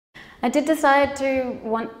I did decide to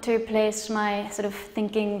want to place my sort of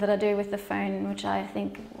thinking that I do with the phone, which I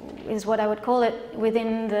think is what I would call it,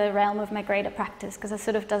 within the realm of my greater practice, because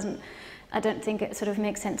I don't think it sort of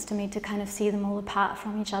makes sense to me to kind of see them all apart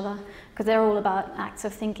from each other, because they're all about acts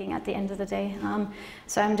of thinking at the end of the day.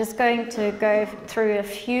 So I'm just going to go through a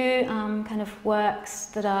few kind of works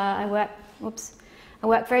that I work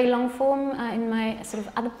very long form in my sort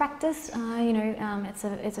of other practice.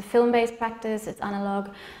 It's a film-based practice, it's analog,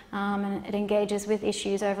 and it engages with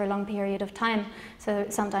issues over a long period of time. So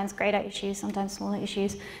sometimes greater issues, sometimes smaller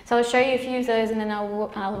issues. So I'll show you a few of those, and then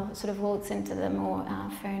I'll sort of waltz into the more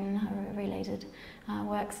phone-related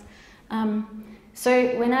works. So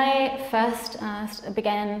when I first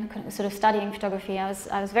began sort of studying photography, I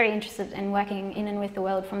was very interested in working in and with the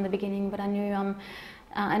world from the beginning, but I knew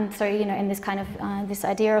and so, in this kind of, this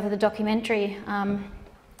idea of the documentary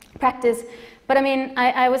practice. But I mean,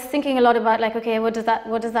 I was thinking a lot about, like, okay, what does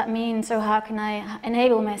that mean? So how can I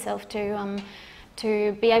enable myself to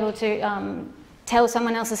be able to tell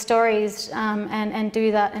someone else's stories and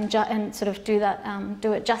do that and sort of do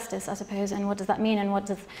it justice, I suppose. And what does that mean? And what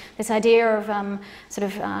does this idea of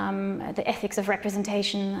the ethics of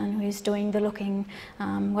representation and who's doing the looking,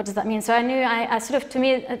 what does that mean? So I knew I sort of, to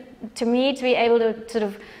me to be able to sort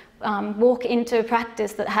of walk into a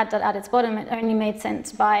practice that had that at its bottom, it only made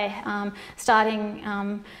sense by starting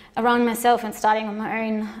around myself and starting on my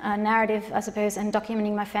own narrative, I suppose, and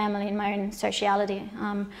documenting my family and my own sociality.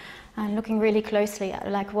 And looking really closely at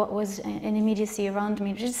like what was in immediacy around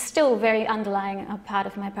me, which is still very underlying a part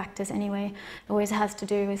of my practice anyway. It always has to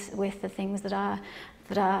do with the things that are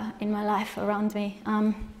in my life around me.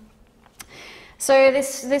 So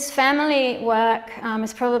this family work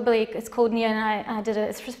is probably, it's called Nia, and I did it,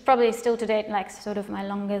 it's probably still to date like sort of my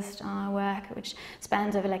longest work, which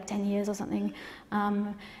spans over like 10 years or something.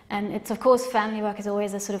 And it's, of course, family work is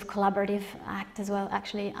always a sort of collaborative act as well.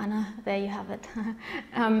 Actually, Anna, there you have it.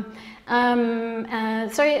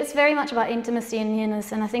 So it's very much about intimacy and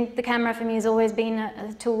nearness, and I think the camera for me has always been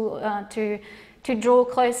a tool to draw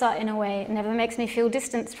closer in a way. It never makes me feel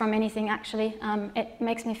distanced from anything, actually. It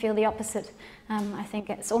makes me feel the opposite. I think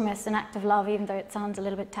it's almost an act of love, even though it sounds a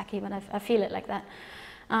little bit tacky, but I feel it like that.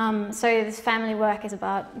 So this family work is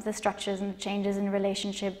about the structures and the changes in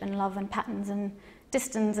relationship and love and patterns and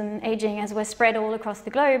distance and aging as we're spread all across the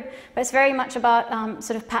globe. But it's very much about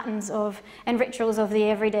sort of patterns of and rituals of the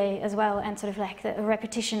everyday as well, and sort of like the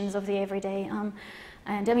repetitions of the everyday.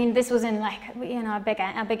 And I mean, this was in like,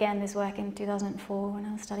 I began this work in 2004 when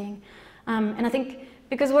I was studying. And I think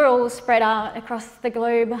because we're all spread out across the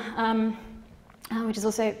globe,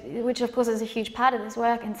 which of course is a huge part of this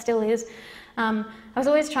work and still is, I was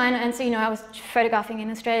always trying to, and so, I was photographing in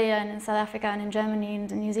Australia and in South Africa and in Germany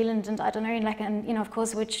and in New Zealand and I don't know, like, and, of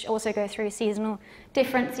course, which also go through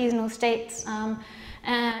different seasonal states,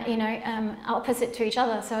 opposite to each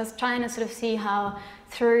other. So I was trying to sort of see how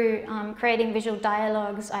through creating visual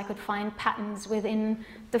dialogues, I could find patterns within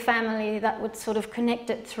the family that would sort of connect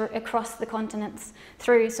it across the continents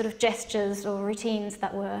through sort of gestures or routines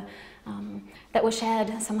that were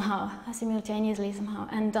shared somehow, simultaneously somehow.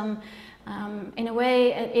 And in a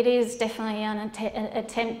way, it is definitely an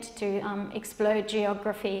attempt to explode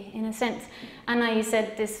geography in a sense. Anna, you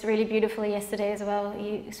said this really beautifully yesterday as well.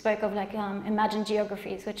 You spoke of like imagined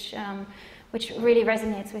geographies, which really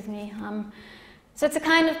resonates with me. So it's a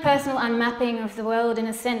kind of personal unmapping of the world in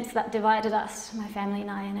a sense that divided us, my family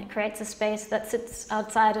and I, and it creates a space that sits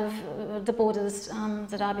outside of the borders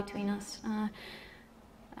that are between us.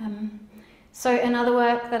 So another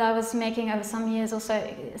work that I was making over some years,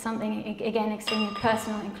 also something again extremely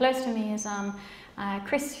personal and close to me, is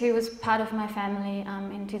Chris, who was part of my family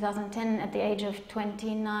in 2010 at the age of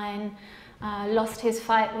 29, lost his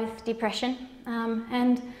fight with depression.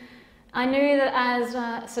 And I knew that as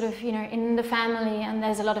sort of, in the family, and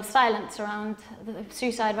there's a lot of silence around the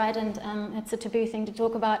suicide, right? And it's a taboo thing to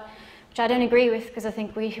talk about, which I don't agree with, because I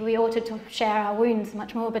think we ought to share our wounds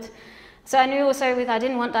much more. But so I knew also I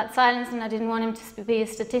didn't want that silence, and I didn't want him to be a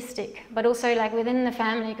statistic, but also like within the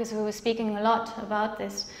family, because we were speaking a lot about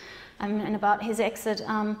this and about his exit.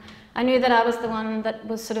 I knew that I was the one that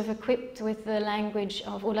was sort of equipped with the language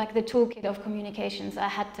of, or like the toolkit of communications. I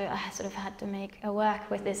sort of had to make a work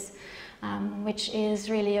with this, which is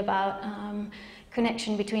really about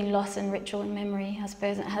connection between loss and ritual and memory. I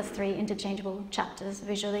suppose it has 3 interchangeable chapters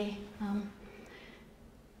visually.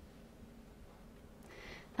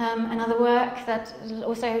 Another work that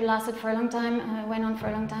also lasted for a long time, went on for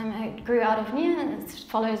a long time, it grew out of me, and it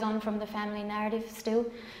follows on from the family narrative still.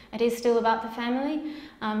 It is still about the family,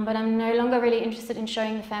 but I'm no longer really interested in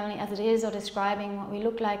showing the family as it is or describing what we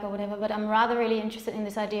look like or whatever, but I'm rather really interested in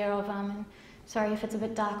this idea of, sorry if it's a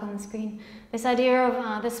bit dark on the screen, this idea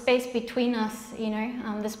of the space between us, you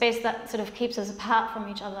know, the space that sort of keeps us apart from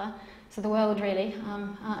each other. So the world really,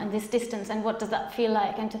 and this distance, and what does that feel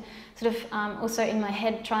like, and to sort of also in my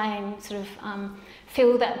head try and sort of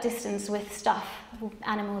fill that distance with stuff,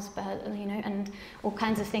 animals, you know, and all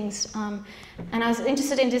kinds of things. And I was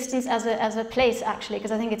interested in distance as a place actually,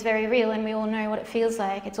 because I think it's very real, and we all know what it feels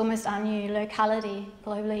like. It's almost our new locality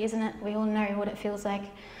globally, isn't it? We all know what it feels like.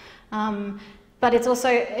 But it's also,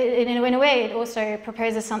 in a way, it also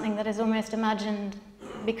proposes something that is almost imagined,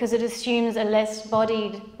 because it assumes a less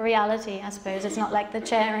bodied reality, I suppose. It's not like the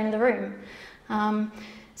chair in the room.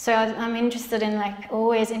 So I'm interested in, like,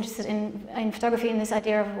 always interested in photography, in this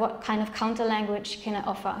idea of what kind of counter language can it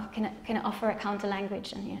offer? Can it offer a counter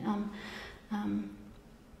language? And, you know,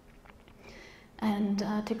 and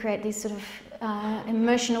to create these sort of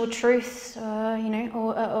emotional truths, you know,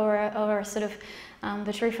 or a sort of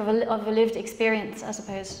the truth of a lived experience, I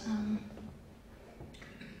suppose.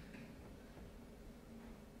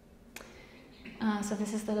 So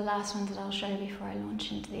this is the last one that I'll show before I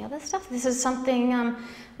launch into the other stuff. This is something,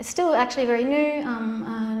 it's still actually very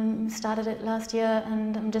new. Started it last year,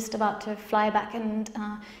 and I'm just about to fly back and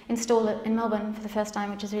install it in Melbourne for the first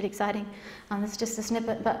time, which is really exciting. It's just a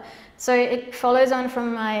snippet, but so it follows on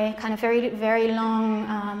from my kind of very, very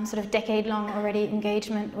long, sort of decade-long already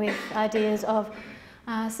engagement with ideas of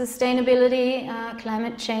sustainability,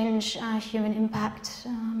 climate change, human impact,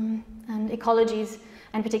 and ecologies,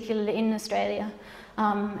 and particularly in Australia.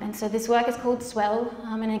 And so this work is called Swell,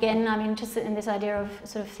 and again I'm interested in this idea of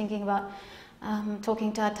sort of thinking about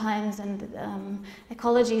talking to our times and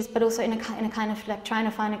ecologies, but also in a kind of like trying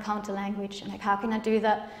to find a counter language, and like how can I do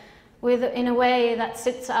that in a way that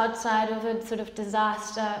sits outside of a sort of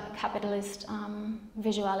disaster capitalist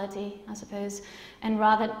visuality, I suppose, and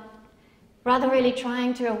rather really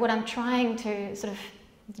trying to, or what I'm trying to sort of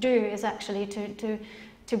do is actually to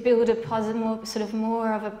build a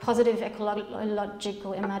more of a positive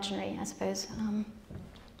ecological imaginary, I suppose.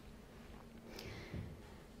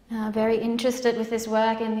 Very interested with this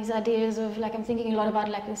work and these ideas of, like, I'm thinking a lot about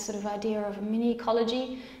like this sort of idea of a mini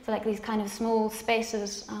ecology, so like these kind of small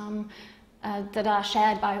spaces that are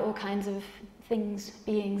shared by all kinds of things,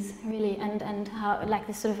 beings, really, and how, like,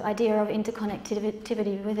 this sort of idea of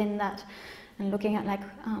interconnectivity within that, and looking at, like,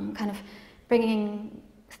 kind of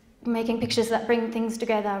making pictures that bring things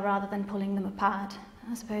together rather than pulling them apart,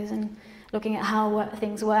 I suppose, and looking at how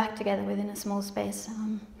things work together within a small space.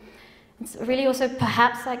 It's really also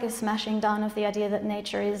perhaps like a smashing down of the idea that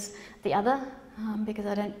nature is the other, because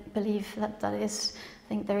I don't believe that is. I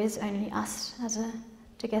think there is only us as a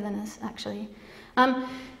togetherness, actually.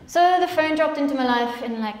 So the phone dropped into my life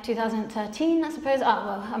in like 2013, I suppose.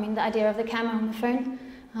 Well, I mean, the idea of the camera on the phone.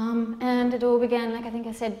 And it all began, like I think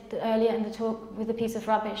I said earlier in the talk, with a piece of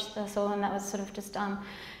rubbish that I saw, and that was sort of just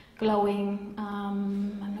glowing.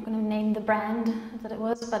 I'm not going to name the brand that it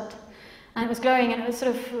was, but and it was glowing, and it was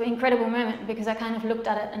sort of an incredible moment because I kind of looked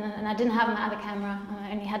at it, and I didn't have my other camera.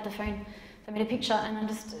 I only had the phone. So I made a picture, and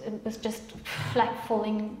it was just like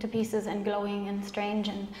falling to pieces and glowing and strange,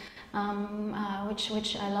 and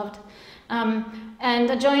which I loved. And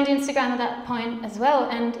I joined Instagram at that point as well,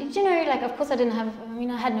 and you know, like, of course I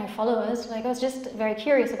had no followers. Like, I was just very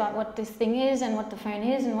curious about what this thing is and what the phone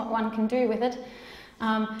is and what one can do with it.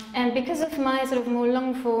 And because of my sort of more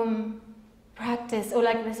long form practice, or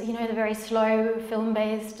like this, you know, the very slow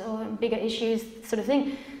film-based or bigger issues sort of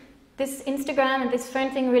thing, this Instagram and this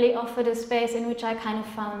phone thing really offered a space in which I kind of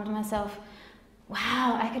found myself,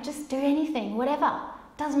 wow, I could just do anything, whatever.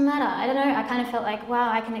 Doesn't matter. I don't know. I kind of felt like,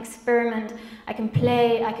 wow, I can experiment, I can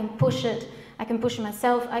play, I can push it, I can push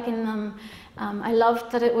myself. I can. I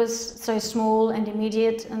loved that it was so small and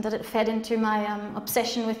immediate, and that it fed into my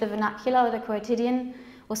obsession with the vernacular, the quotidian,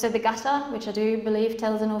 also the gutter, which I do believe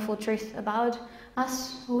tells an awful truth about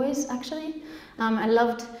us always. Actually, I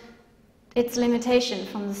loved its limitation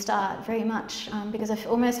from the start very much, because I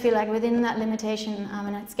almost feel like within that limitation,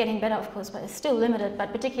 and it's getting better, of course, but it's still limited.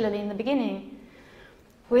 But particularly in the beginning.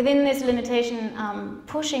 Within this limitation,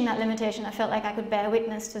 pushing that limitation, I felt like I could bear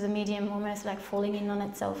witness to the medium almost like falling in on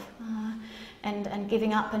itself, and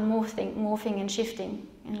giving up and morphing and shifting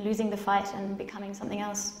and losing the fight and becoming something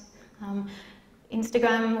else.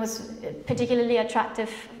 Instagram was particularly attractive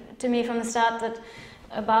to me from the start,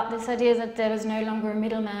 about this idea that there was no longer a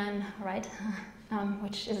middleman, right?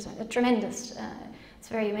 Which is a tremendous it's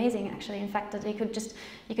very amazing actually. In fact, that you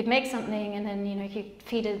could make something and then, you know, you could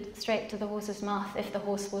feed it straight to the horse's mouth if the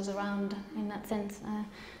horse was around, in that sense,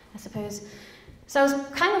 I suppose. So I was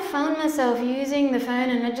kind of found myself using the phone,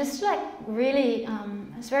 and it just like really,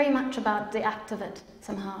 it's very much about the act of it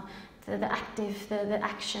somehow, the active, the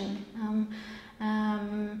action.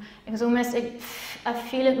 It was almost, I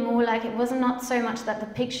feel it more like it was not so much that the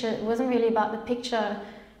picture, it wasn't really about the picture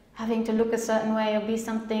having to look a certain way or be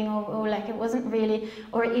something, or like it wasn't really,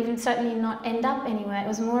 or even certainly not end up anywhere. It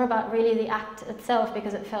was more about really the act itself,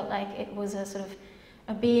 because it felt like it was a sort of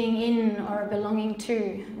a being in or a belonging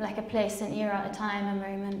to, like a place, an era, a time, a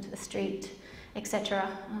moment, a street, etc.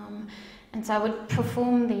 And so I would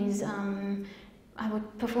perform these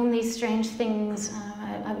strange things.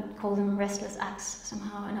 I would call them restless acts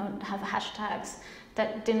somehow, and I would have hashtags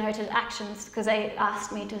that denoted actions, because they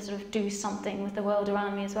asked me to sort of do something with the world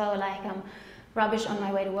around me as well, like rubbish on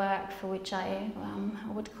my way to work, for which I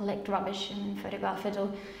would collect rubbish and photograph it, or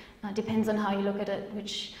depends on how you look at it,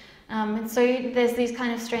 which, and so there's these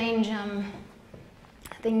kind of strange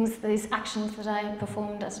things, these actions that I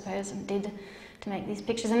performed, I suppose, and did to make these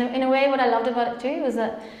pictures. And in a way, what I loved about it too was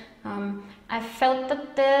that I felt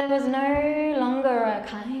that there was no longer a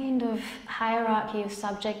kind of hierarchy of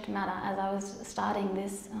subject matter as I was starting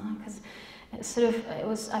this,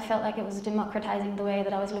 because I felt like it was democratizing the way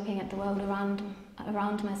that I was looking at the world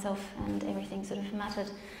around myself, and everything sort of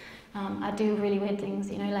mattered. I do really weird things,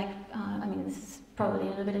 you know, like, I mean, this is probably a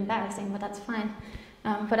little bit embarrassing, but that's fine.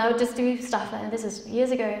 But I would just do stuff like, this is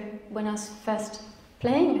years ago when I was first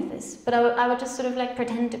playing with this, but I would just sort of like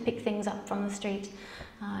pretend to pick things up from the street.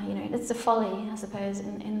 You know, it's a folly, I suppose,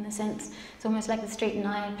 in a sense. It's almost like the street and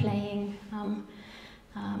I playing,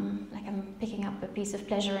 like I'm picking up a piece of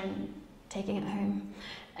pleasure and taking it home.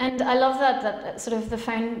 And I love that sort of the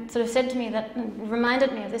phone sort of said to me, that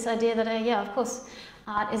reminded me of this idea that, yeah, of course,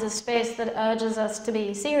 art is a space that urges us to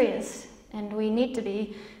be serious, and we need to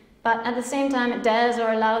be, but at the same time it dares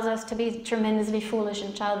or allows us to be tremendously foolish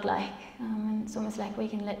and childlike. And it's almost like we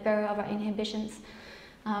can let go of our inhibitions.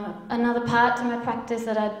 Another part to my practice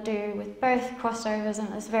that I do with both crossovers, and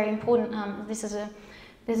it's very important, this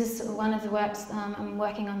is one of the works, I'm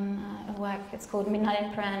working on a work, it's called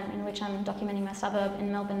Mannheim Melbourne, in which I'm documenting my suburb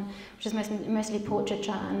in Melbourne, which is mostly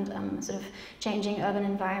portraiture and sort of changing urban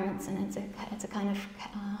environments, and it's a kind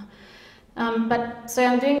of, but so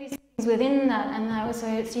I'm doing these things within that, and I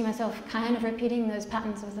also see myself kind of repeating those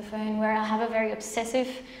patterns of the phone, where I have a very obsessive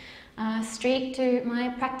streak to my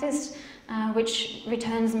practice, which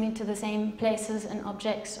returns me to the same places and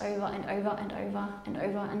objects over and over and over and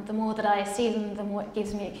over, and the more that I see them, the more it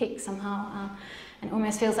gives me a kick somehow, and it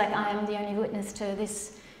almost feels like I am the only witness to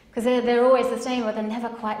this, because they're always the same, but they're never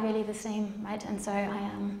quite really the same, right? And so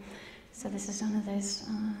so this is one of those,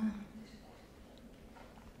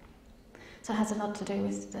 so it has a lot to do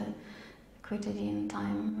with the quotidian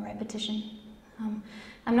time repetition.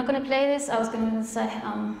 I'm not going to play this, I was going to say,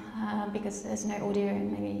 because there's no audio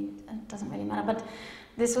and maybe it doesn't really matter, but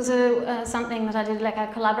this was something that I did, like I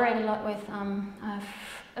collaborate a lot with,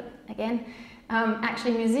 again,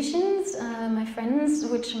 actually musicians, my friends,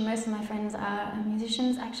 which most of my friends are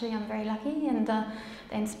musicians. Actually, I'm very lucky, and they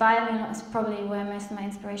inspire me a lot. It's probably where most of my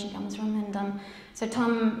inspiration comes from. And so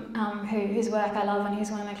Tom, whose work I love and who's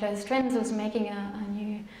one of my closest friends, was making a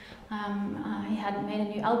new, he had made a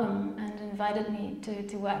new album and invited me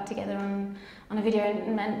to work together on a video,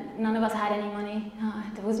 and none of us had any money,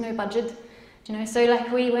 there was no budget, you know, so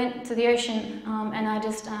like we went to the ocean, and I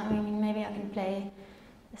just, I mean, maybe I can play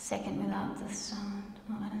a second without the sound,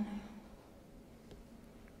 oh, I don't know.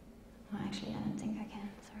 Oh, actually, I don't think I can,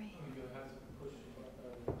 sorry.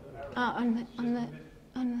 On the,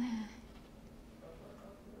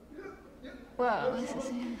 whoa, this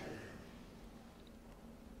is,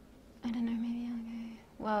 I don't know, maybe I'll go,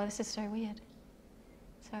 wow, this is so weird,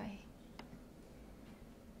 sorry.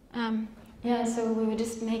 Yeah, so we were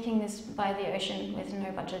just making this by the ocean with no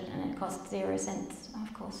budget, and it cost 0 cents,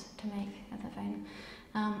 of course, to make the phone.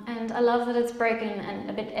 And I love that it's broken and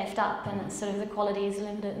a bit effed up, and it's sort of the quality is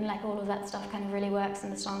limited, and like all of that stuff kind of really works.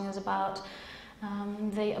 And the song is about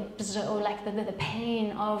the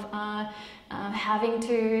pain of having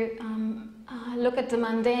to look at the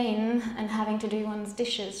mundane and having to do one's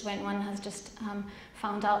dishes when one has just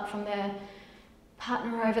found out from their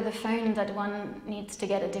partner over the phone that one needs to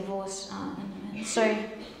get a divorce. So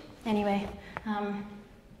anyway,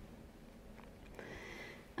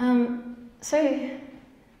 so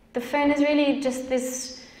the phone is really just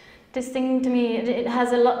this thing to me. It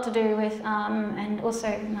has a lot to do with, and also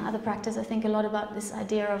in other practice, I think a lot about this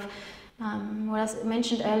idea of what I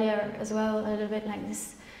mentioned earlier as well, a little bit like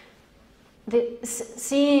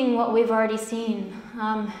seeing what we've already seen,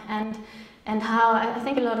 and how I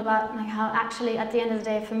think a lot about like how actually at the end of the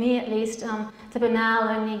day, for me at least, the banal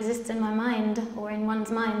only exists in my mind or in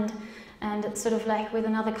one's mind, and it's sort of like with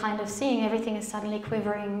another kind of seeing, everything is suddenly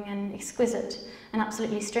quivering and exquisite and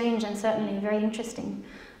absolutely strange and certainly very interesting.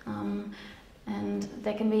 And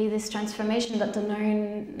there can be this transformation that the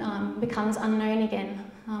known becomes unknown again,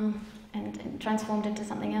 and transformed into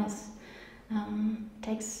something else.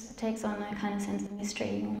 Takes on a kind of sense of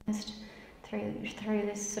mystery almost through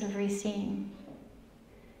this sort of re-seeing.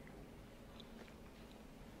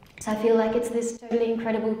 So I feel like it's this totally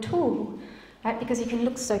incredible tool, right? Because you can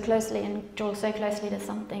look so closely and draw so closely to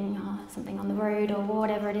something on the road or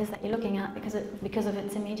whatever it is that you're looking at, because of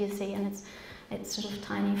its immediacy and its sort of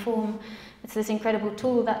tiny form. It's this incredible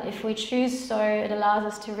tool that, if we choose so, it allows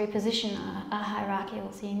us to reposition our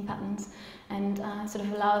hierarchical seeing patterns, and sort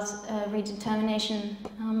of allows a redetermination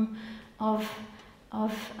of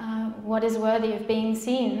what is worthy of being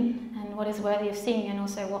seen and what is worthy of seeing, and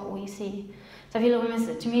also what we see. So I feel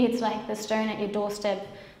almost, to me, it's like the stone at your doorstep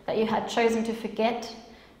that you had chosen to forget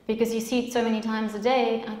because you see it so many times a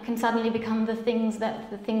day, can suddenly become the thing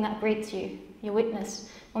that greets you, your witness,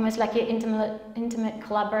 almost like your intimate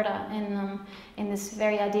collaborator in this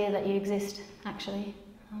very idea that you exist, actually.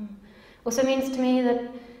 Also means to me that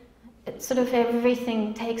it's sort of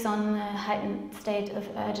everything takes on a heightened state of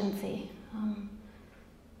urgency,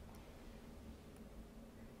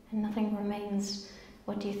 and nothing remains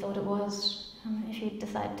what you thought it was if you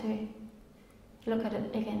decide to look at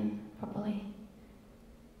it again properly.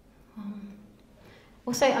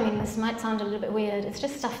 Also, I mean, this might sound a little bit weird, it's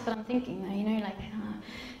just stuff that I'm thinking though, you know, like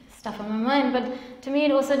stuff on my mind, but to me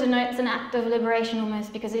it also denotes an act of liberation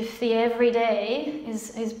almost, because if the everyday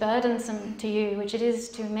is burdensome to you, which it is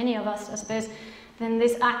to many of us, I suppose, then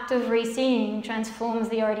this act of re-seeing transforms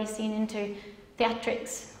the already seen into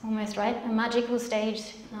theatrics almost, right? A magical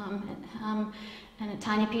stage and a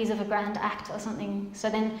tiny piece of a grand act or something. So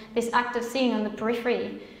then this act of seeing on the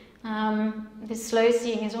periphery, this slow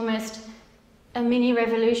seeing, is almost a mini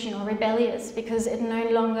revolution or rebellious, because it no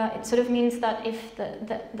longer, it sort of means that if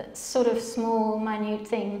the sort of small, minute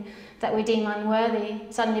thing that we deem unworthy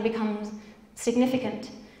suddenly becomes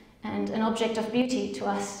significant and an object of beauty to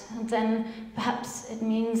us, and then perhaps it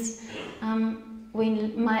means we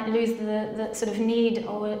might lose the sort of need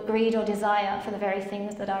or greed or desire for the very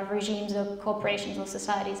things that our regimes or corporations or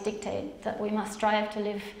societies dictate that we must strive to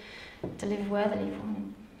live worthily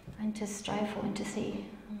for, and to strive for and to see.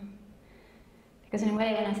 Because in a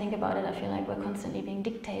way, when I think about it, I feel like we're constantly being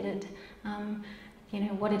dictated, you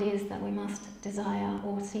know, what it is that we must desire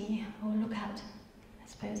or see or look at, I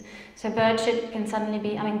suppose. So bird shit can suddenly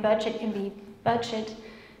be, I mean, bird shit can be bird shit,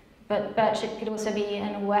 but bird shit could also be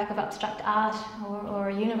a work of abstract art or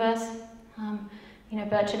a universe. You know,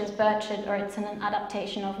 bird shit is bird shit, or it's an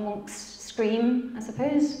adaptation of Munch's Scream, I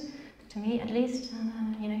suppose, to me at least,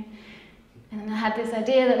 you know. And I had this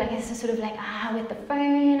idea that I guess it's sort of like, with the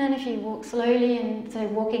phone, and if you walk slowly, and so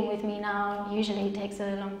walking with me now usually takes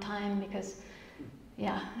a long time because,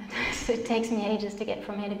 yeah, it takes me ages to get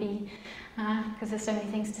from A to B because there's so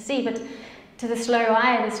many things to see. But to the slow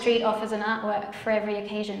eye, the street offers an artwork for every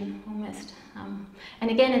occasion, almost.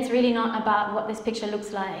 And again, it's really not about what this picture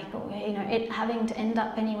looks like, or, you know, it having to end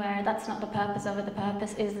up anywhere. That's not the purpose of it. The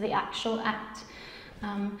purpose is the actual act.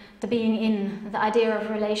 The being in, the idea of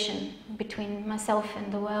relation between myself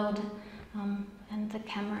and the world, and the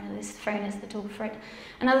camera, this phone is the tool for it.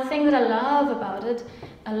 Another thing that I love about it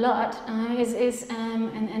a lot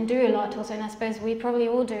and do a lot also, and I suppose we probably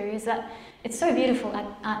all do, is that it's so beautiful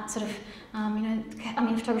at sort of, you know, I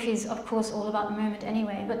mean, photography is of course all about the moment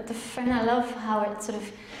anyway, but the phone, I love how it sort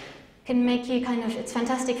of can make you kind of, it's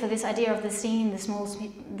fantastic for this idea of the scene, the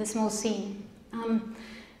small scene.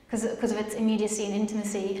 Because of its immediacy and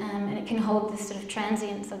intimacy, and it can hold this sort of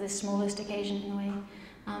transience of this smallest occasion in a way,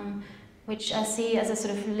 which I see as a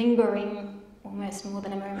sort of lingering, almost more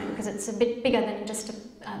than a moment, because it's a bit bigger than just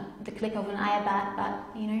the click of an eye bat,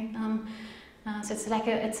 you know. So it's like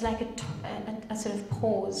a sort of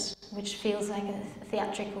pause, which feels like a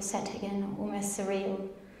theatrical set again, almost surreal.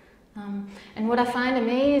 And what I find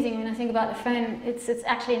amazing when I think about the phone, it's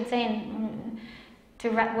actually insane to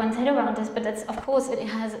wrap one's head around this, but it's, of course it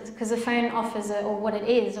has, because the phone offers, or what it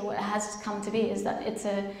is, or what it has come to be, is that it's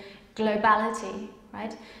a globality,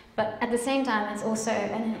 right? But at the same time, it's also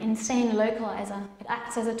an insane localizer. It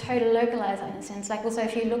acts as a total localizer in a sense. Like also,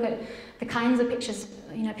 if you look at the kinds of pictures,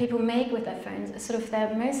 you know, people make with their phones, it's sort of,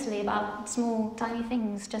 they're mostly about small, tiny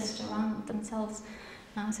things just around themselves.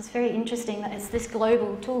 So it's very interesting that it's this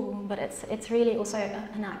global tool, but it's really also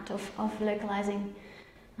an act of localizing.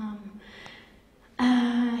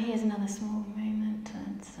 Here's another small moment.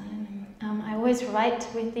 I always write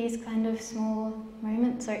with these kind of small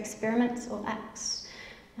moments or experiments or acts.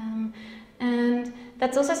 And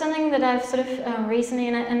that's also something that I've sort of recently,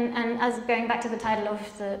 and as going back to the title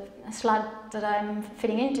of the slide that I'm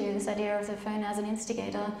fitting into, this idea of the phone as an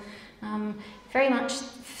instigator, very much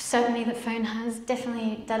certainly the phone has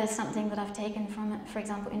definitely, that is something that I've taken from it, for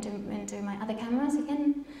example, into my other cameras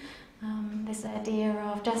again. This idea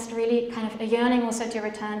of just really kind of a yearning also to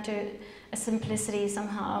return to a simplicity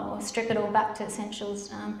somehow, or strip it all back to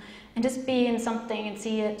essentials, and just be in something and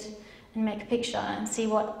see it and make a picture and see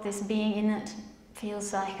what this being in it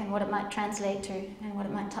feels like and what it might translate to and what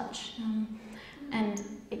it might touch. And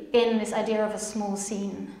again, this idea of a small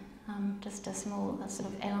scene, just a small sort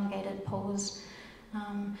of elongated pause.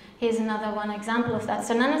 Here's another one example of that.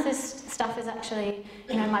 So none of this stuff is actually,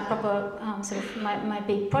 you know, my proper sort of my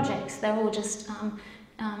big projects. They're all just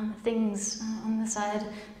things on the side.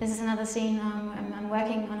 This is another scene. I'm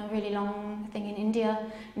working on a really long thing in India,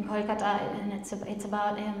 in Kolkata, and it's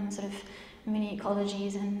about sort of mini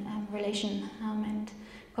ecologies and relation and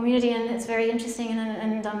community, and it's very interesting.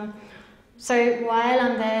 So while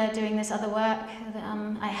I'm there doing this other work,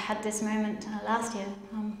 I had this moment last year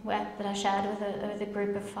that I shared with a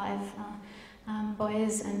group of 5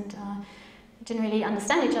 boys, and didn't really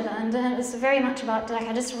understand each other, and it was very much about, like,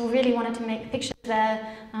 I just really wanted to make pictures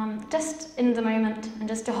there, just in the moment, and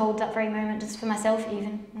just to hold that very moment, just for myself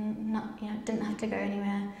even, and not, you know, didn't have to go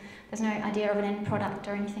anywhere. There's no idea of an end product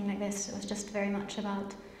or anything like this. It was just very much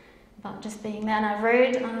about just being there, and I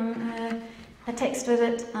wrote a text with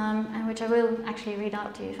it, which I will actually read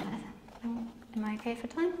out to you. Am I okay for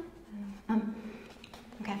time?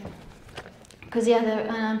 Okay. Because yeah,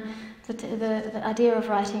 the idea of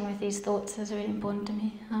writing with these thoughts is really important to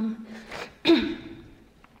me.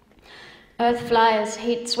 Earth flies,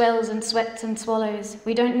 heat swells and sweats and swallows.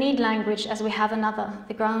 We don't need language as we have another.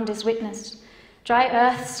 The ground is witnessed. Dry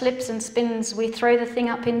earth slips and spins. We throw the thing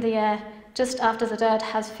up in the air just after the dirt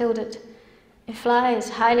has filled it. It flies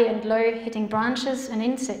highly and low, hitting branches and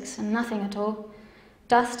insects and nothing at all.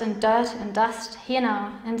 Dust and dirt and dust, here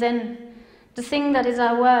now and then. The thing that is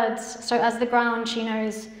our words, so as the ground she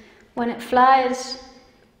knows. When it flies,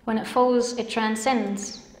 when it falls, it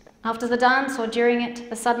transcends. After the dance or during it,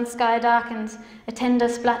 the sudden sky darkens, a tender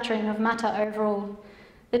splattering of matter over all.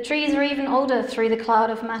 The trees are even older through the cloud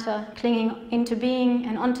of matter, clinging into being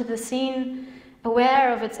and onto the scene,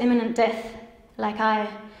 aware of its imminent death, like I.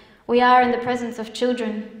 We are in the presence of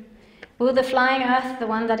children. Will the flying earth, the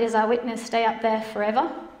one that is our witness, stay up there forever?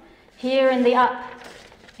 Here in the up,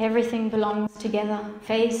 everything belongs together.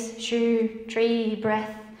 Face, shoe, tree,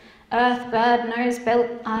 breath, earth, bird, nose, belt,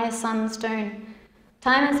 eye, sun, stone.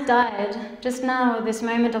 Time has died. Just now, this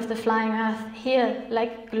moment of the flying earth, here,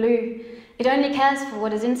 like glue. It only cares for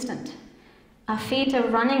what is instant. Our feet are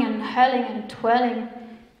running and hurling and twirling,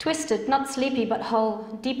 twisted, not sleepy but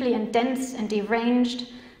whole, deeply and dense and deranged,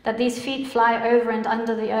 that these feet fly over and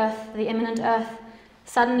under the earth, the imminent earth,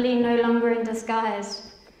 suddenly no longer in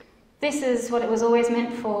disguise. This is what it was always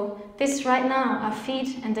meant for. This right now, our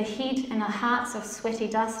feet and the heat and our hearts of sweaty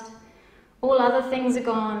dust. All other things are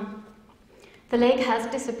gone. The lake has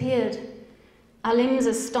disappeared. Our limbs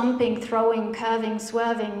are stomping, throwing, curving,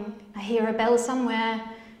 swerving. I hear a bell somewhere,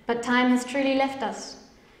 but time has truly left us.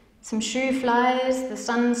 Some shoe flies, the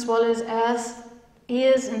sun swallows earth,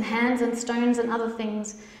 ears and hands and stones and other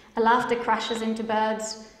things. A laughter crashes into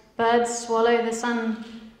birds. Birds swallow the sun.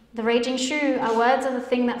 The raging shoe, our words are the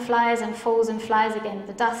thing that flies and falls and flies again.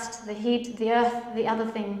 The dust, the heat, the earth, the other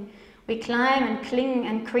thing. We climb and cling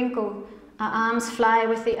and crinkle. Our arms fly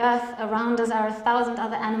with the earth. Around us are 1,000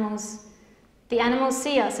 other animals. The animals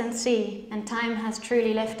see us and see, and time has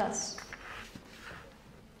truly left us.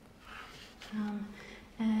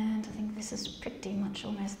 And I think this is pretty much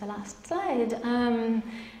almost the last slide.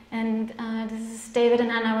 This is David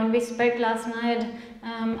and Anna when we spoke last night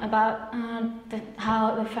about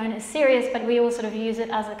how the phone is serious, but we all sort of use it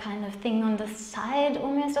as a kind of thing on the side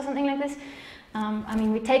almost, or something like this. I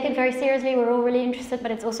mean, we take it very seriously, we're all really interested,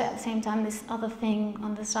 but it's also at the same time this other thing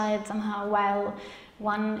on the side somehow, while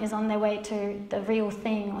one is on their way to the real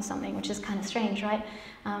thing or something, which is kind of strange, right?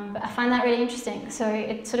 But I find that really interesting. So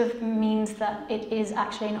it sort of means that it is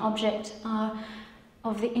actually an object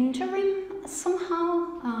of the interim somehow,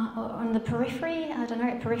 or on the periphery, I don't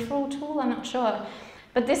know, a peripheral tool, I'm not sure.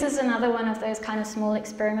 But this is another one of those kind of small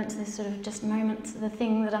experiments, this sort of just moments, the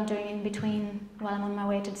thing that I'm doing in between while I'm on my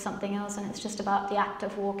way to something else, and it's just about the act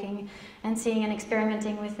of walking and seeing and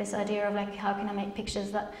experimenting with this idea of like, how can I make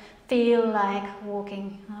pictures that feel like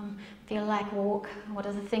walking, feel like walk, what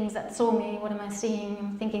are the things that saw me, what am I seeing?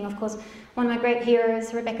 I'm thinking, of course, one of my great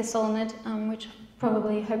heroes, Rebecca Solnit, which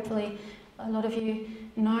probably, hopefully, a lot of you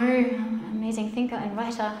know, amazing thinker and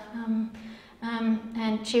writer.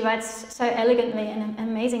 And she writes so elegantly and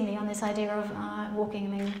amazingly on this idea of walking, I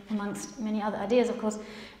mean, amongst many other ideas, of course.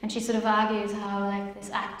 And she sort of argues how like this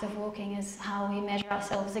act of walking is how we measure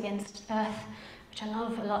ourselves against Earth, which I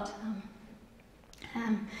love a lot.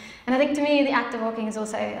 And I think to me the act of walking is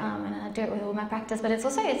also, and I do it with all my practice, but it's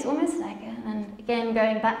almost like, and again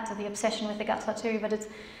going back to the obsession with the gut tattoo, but it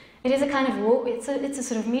is a kind of walk. It's a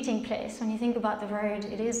sort of meeting place. When you think about the road,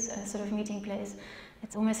 it is a sort of meeting place.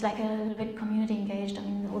 It's almost like a little bit community engaged. I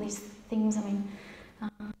mean, all these things. I mean, you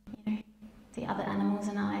know, the other animals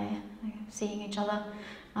and I seeing each other.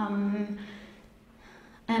 And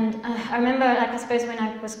I remember, like, I suppose when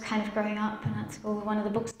I was kind of growing up and at school, one of the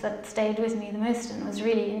books that stayed with me the most and was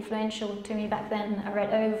really influential to me back then, I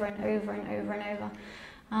read over and over and over and over,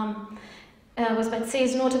 was by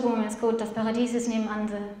C.S. Notenboom. It's called Das Paradies ist nebenan,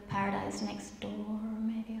 the Paradise Next Door,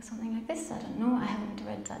 maybe, or something like this. I don't know, I haven't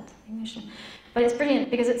read that English. But it's brilliant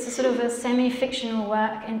because it's a sort of a semi-fictional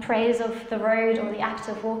work in praise of the road or the act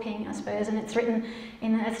of walking, I suppose, and it's written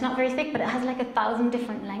in, it's not very thick, but it has like 1,000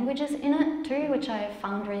 different languages in it too, which I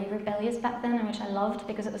found really rebellious back then and which I loved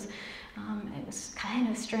because it was kind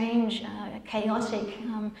of strange, chaotic.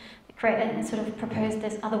 It sort of proposed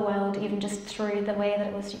this other world even just through the way that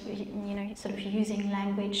it was, you know, sort of using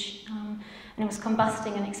language, and it was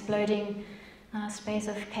combusting and exploding space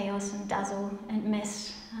of chaos and dazzle and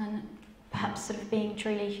mess, and perhaps sort of being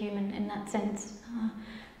truly human in that sense.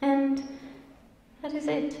 And that is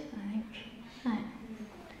it, I think. Right.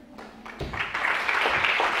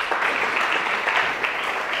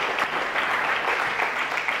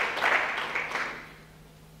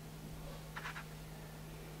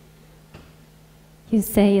 You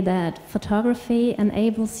say that photography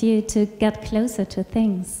enables you to get closer to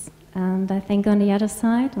things. And I think on the other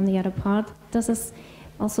side, on the other part, this is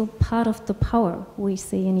also part of the power we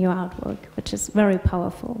see in your artwork, which is very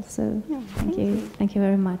powerful. So thank you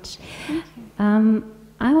very much.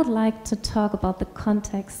 I would like to talk about the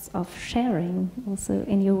context of sharing also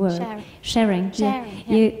in your work. Sharing. Yeah.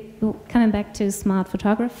 You coming back to smart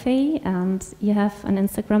photography, and you have an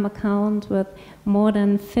Instagram account with more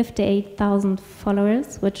than 58,000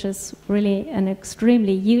 followers, which is really an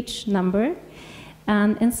extremely huge number.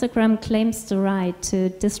 And Instagram claims the right to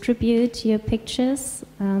distribute your pictures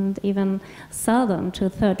and even sell them to a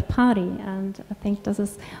third party. And I think this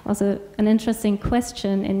is also an interesting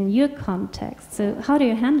question in your context. So how do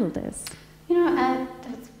you handle this? You know,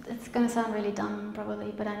 it's going to sound really dumb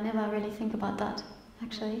probably, but I never really think about that,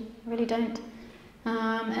 actually. I really don't.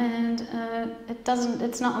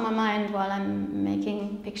 It's not on my mind while I'm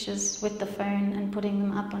making pictures with the phone and putting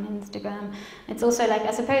them up on Instagram. It's also like,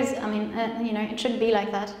 I suppose, I mean, you know, it shouldn't be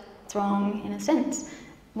like that. It's wrong in a sense.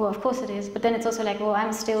 Well, of course it is, but then it's also like, well,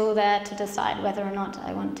 I'm still there to decide whether or not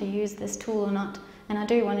I want to use this tool or not. And I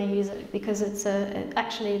do want to use it because it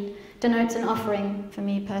actually denotes an offering for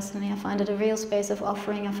me personally. I find it a real space of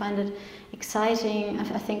offering. I find it exciting.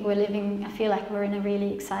 I think I feel like we're in a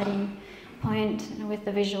really exciting point with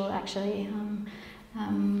the visual, actually.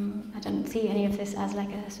 I don't see any of this as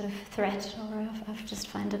like a sort of threat, or I just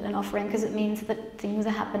find it an offering because it means that things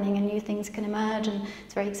are happening and new things can emerge, and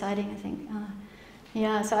it's very exciting, I think.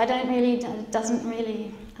 Yeah, so I don't really,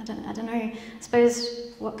 I don't know. I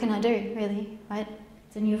suppose, what can I do, really, right?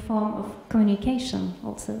 It's a new form of communication,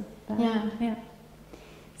 also. Yeah.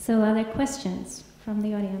 So, are there questions from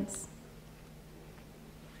the audience?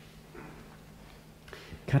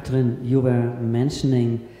 Katrin, you were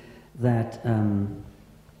mentioning that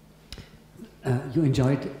you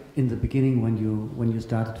enjoyed in the beginning when you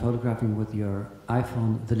started photographing with your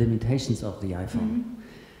iPhone the limitations of the iPhone. Mm-hmm.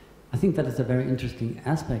 I think that is a very interesting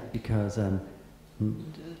aspect because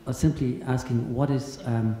simply asking what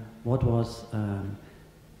was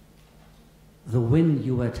the win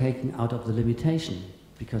you were taking out of the limitation,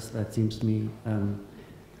 because that seems to me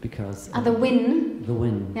the win. The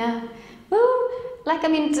win. Yeah. Well, like, I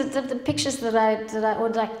mean, the pictures that I or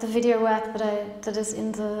like the video work that is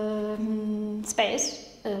in the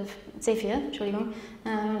space of Zephyr, Entschuldigung,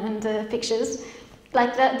 and the pictures,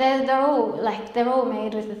 like they're all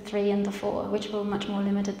made with the 3 and the 4, which were much more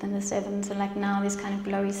limited than the 7. So like now this kind of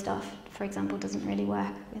glowy stuff, for example, doesn't really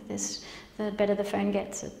work with this. The better the phone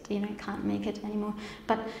gets, it can't make it anymore.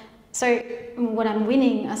 But so what I'm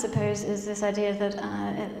winning, I suppose, is this idea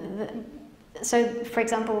that, so for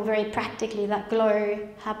example, very practically, that glow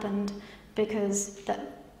happened because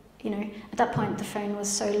that, at that point the phone was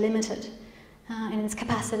so limited in its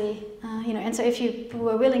capacity, and so if you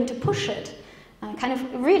were willing to push it, kind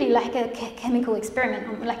of really like a chemical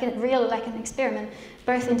experiment, like an experiment,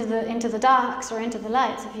 both into the darks or into the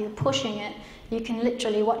lights. If you're pushing it, you can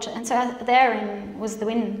literally watch it. And so therein was the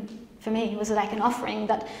win for me. It was like an offering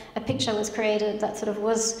that a picture was created that sort of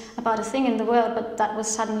was about a thing in the world, but that was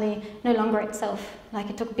suddenly no longer itself. Like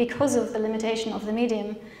it took, because of the limitation of the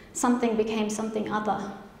medium, something became something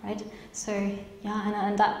other, right? So yeah,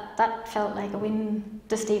 and that felt like a win.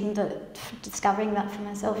 Just even discovering that for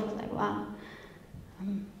myself was like, wow.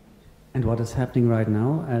 And what is happening right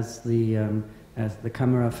now as the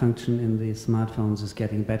camera function in the smartphones is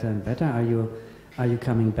getting better and better? Are you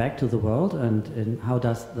coming back to the world, and how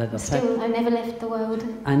does that affect? Still, I never left the world.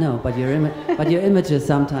 I know, but your images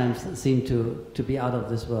sometimes seem to be out of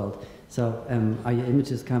this world. So are your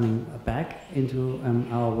images coming back into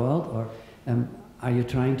our world, or are you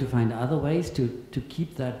trying to find other ways to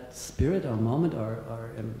keep that spirit or moment, or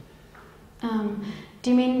do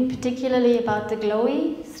you mean particularly about the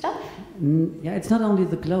glowy stuff? Yeah, it's not only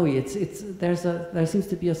the glowy. There seems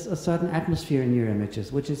to be a certain atmosphere in your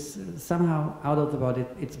images, which is somehow out of the world.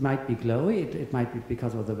 It might be glowy. It might be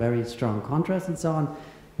because of the very strong contrast and so on.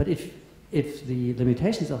 But if the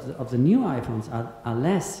limitations of the new iPhones are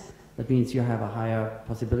less, that means you have a higher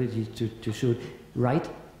possibility to shoot right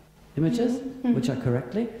images, mm-hmm. which are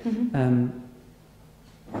correctly. Mm-hmm.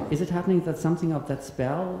 Is it happening that something of that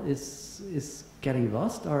spell is getting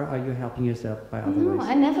lost, or are you helping yourself by other ways? No,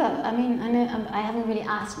 I never. I mean, I haven't really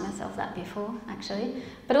asked myself that before, actually.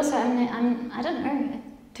 But also, I don't know.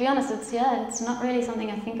 To be honest, it's not really something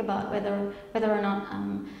I think about whether or not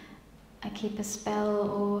I keep a spell,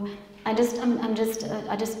 or I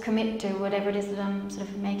just commit to whatever it is that I'm sort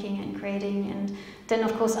of making and creating. And then,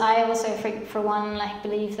 of course, I also, for one, like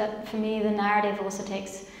believe that for me the narrative also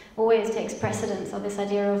always takes precedence of this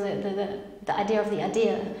idea of the idea of the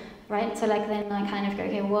idea, right? So like then I kind of go,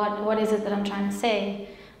 okay, what is it that I'm trying to say,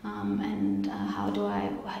 and how do I,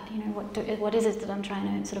 what is it that I'm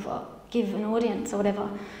trying to sort of give an audience or whatever,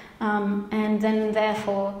 and then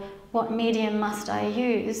therefore what medium must I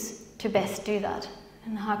use to best do that?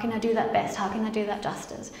 And how can I do that best? How can I do that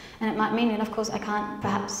justice? And it might mean that, of course, I can't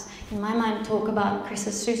perhaps, in my mind, talk about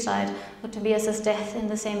Chris's suicide or Tobias's death in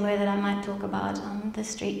the same way that I might talk about the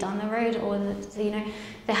street down the road, or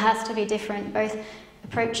there has to be different both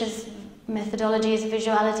approaches, methodologies,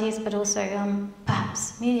 visualities, but also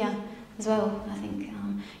perhaps media as well. I think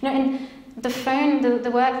and the phone, the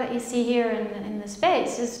work that you see here in the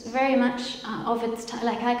space is very much of its time.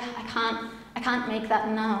 Like I can't make that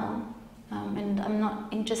now. And I'm not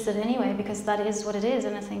interested anyway, because that is what it is,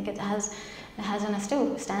 and I think it has, and I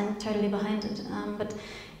still stand totally behind it. But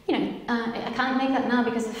I can't make that now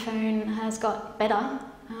because the phone has got better,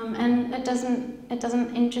 and it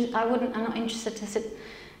doesn't interest. I'm not interested to sit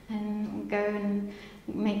and go and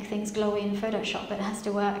make things glowy in Photoshop. It has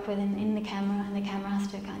to work in the camera, and the camera has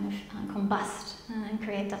to kind of combust and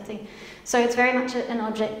create that thing. So it's very much an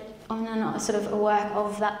object. Sort of a work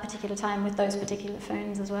of that particular time with those particular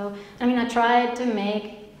phones as well. I mean, I tried to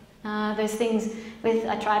make those things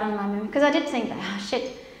I tried on my memory, because I did think that,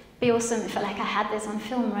 it'd be awesome if I had this on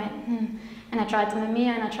film, right? And I tried the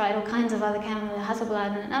Mamiya, and I tried all kinds of other cameras, the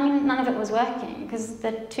Hasselblad, and I mean, none of it was working, because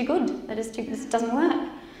they're too good. This doesn't work.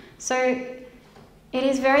 So it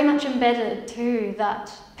is very much embedded to that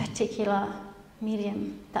particular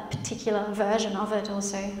medium, that particular version of it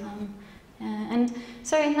also. And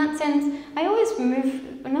so in that sense, I always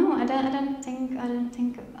move. No, I don't think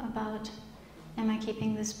about, am I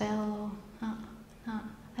keeping the spell? Or no.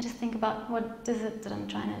 I just think about what is it that I'm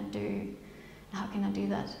trying to do. How can I do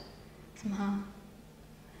that somehow?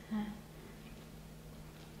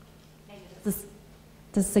 This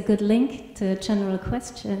is a good link to a general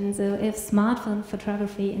question. So if smartphone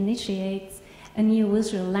photography initiates a new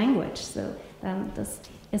visual language, so this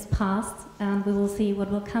is past, and we will see what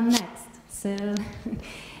will come next. So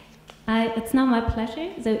it's now my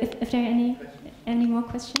pleasure. So if there are any more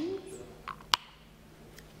questions?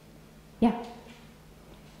 Yeah.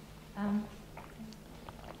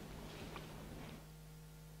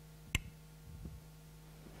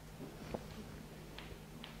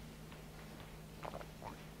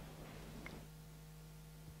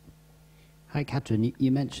 Hi, Katrin.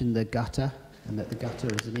 You mentioned the gutter, and that the gutter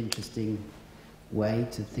is an interesting way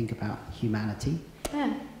to think about humanity.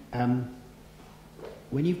 Yeah.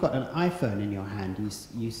 When you've got an iPhone in your hand,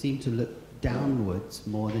 you seem to look downwards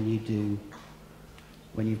more than you do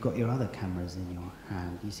when you've got your other cameras in your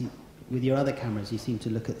hand? With your other cameras, you seem to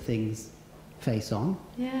look at things face on,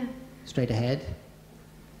 straight ahead.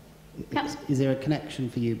 Yep. Is there a connection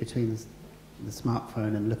for you between the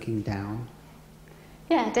smartphone and looking down?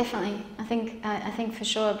 Yeah, definitely. I think for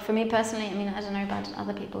sure. For me personally, I mean, I don't know about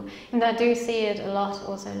other people. And I do see it a lot.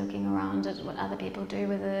 Also, looking around at what other people do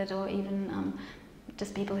with it, or even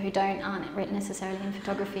just people who aren't necessarily in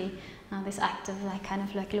photography. This act of kind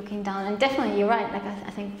of looking down. And definitely, you're right.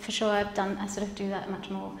 I think for sure I sort of do that much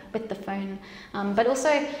more with the phone. But also,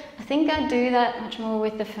 I think I do that much more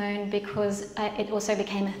with the phone because it also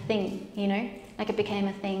became a thing. You know. It became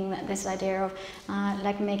a thing, that this idea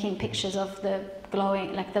of making pictures of the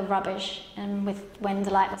glowing, the rubbish, and when the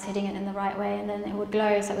light was hitting it in the right way, and then it would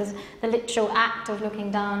glow. So it was the literal act of looking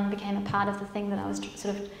down became a part of the thing that I was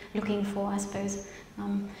sort of looking for, I suppose.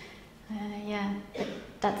 Yeah,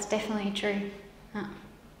 that's definitely true.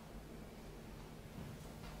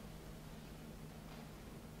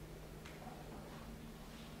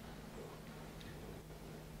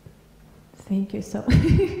 Thank you so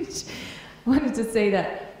much. I wanted to say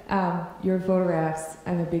that your photographs,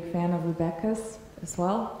 I'm a big fan of Rebecca's as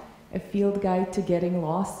well. A Field Guide to Getting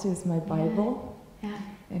Lost is my Bible. Yeah.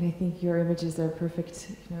 And I think your images are a perfect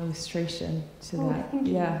illustration to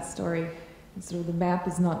that story. And sort of the map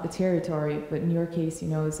is not the territory, but in your case,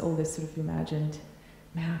 it's all this sort of imagined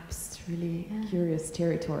maps, really curious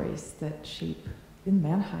territories that shape. In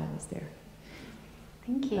Mannheim is there.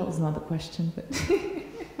 Thank you. That was not the question, but...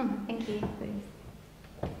 Thank you. Thanks.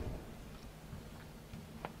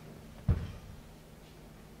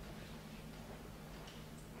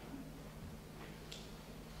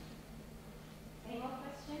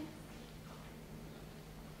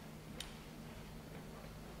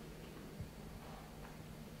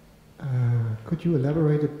 Could you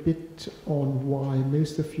elaborate a bit on why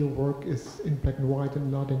most of your work is in black and white and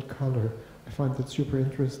not in color? I find that super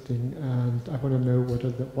interesting, and I want to know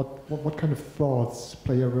what kind of thoughts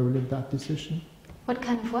play a role in that decision. What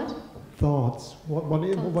kind of what? Thoughts.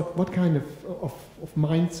 What kind of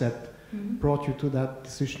mindset brought you to that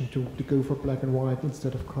decision to go for black and white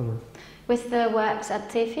instead of color? With the works at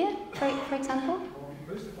Zephyr, for example?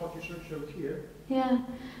 Most of what you showed here. Yeah.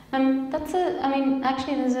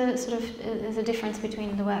 Actually there's a difference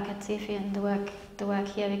between the work at Zephyr and the work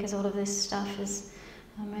here, because all of this stuff is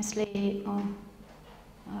mostly,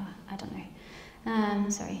 I don't know,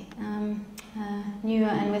 newer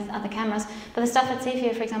and with other cameras. But the stuff at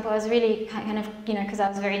Zephyr, for example, I was really kind of, because I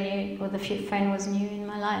was very new, or the phone was new in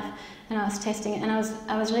my life, and I was testing it, and I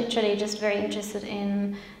was literally just very interested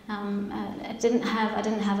in. I didn't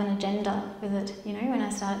have an agenda with it, when I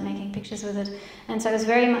started making pictures with it, and so it was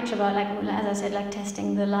very much about, as I said,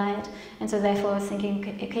 testing the light, and so therefore I was thinking,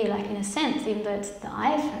 okay, in a sense, even though it's the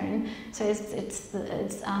iPhone, so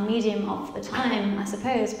it's our medium of the time, I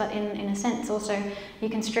suppose, but in a sense also you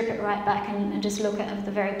can strip it right back and just look at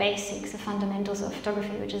the very basics, the fundamentals of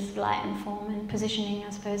photography, which is light and form and positioning, I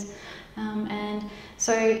suppose. And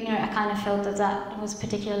so, I kind of felt that was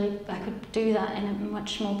particularly, I could do that in a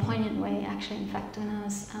much more poignant way, actually, in fact, when I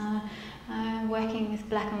was working with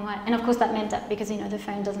black and white. And of course that meant that because, the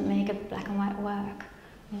phone doesn't make a black and white work.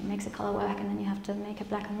 It makes a color work, and then you have to make a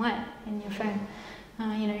black and white in your phone.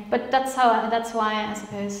 But that's why I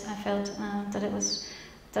suppose I felt that it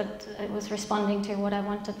was responding to what I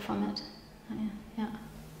wanted from it. Yeah.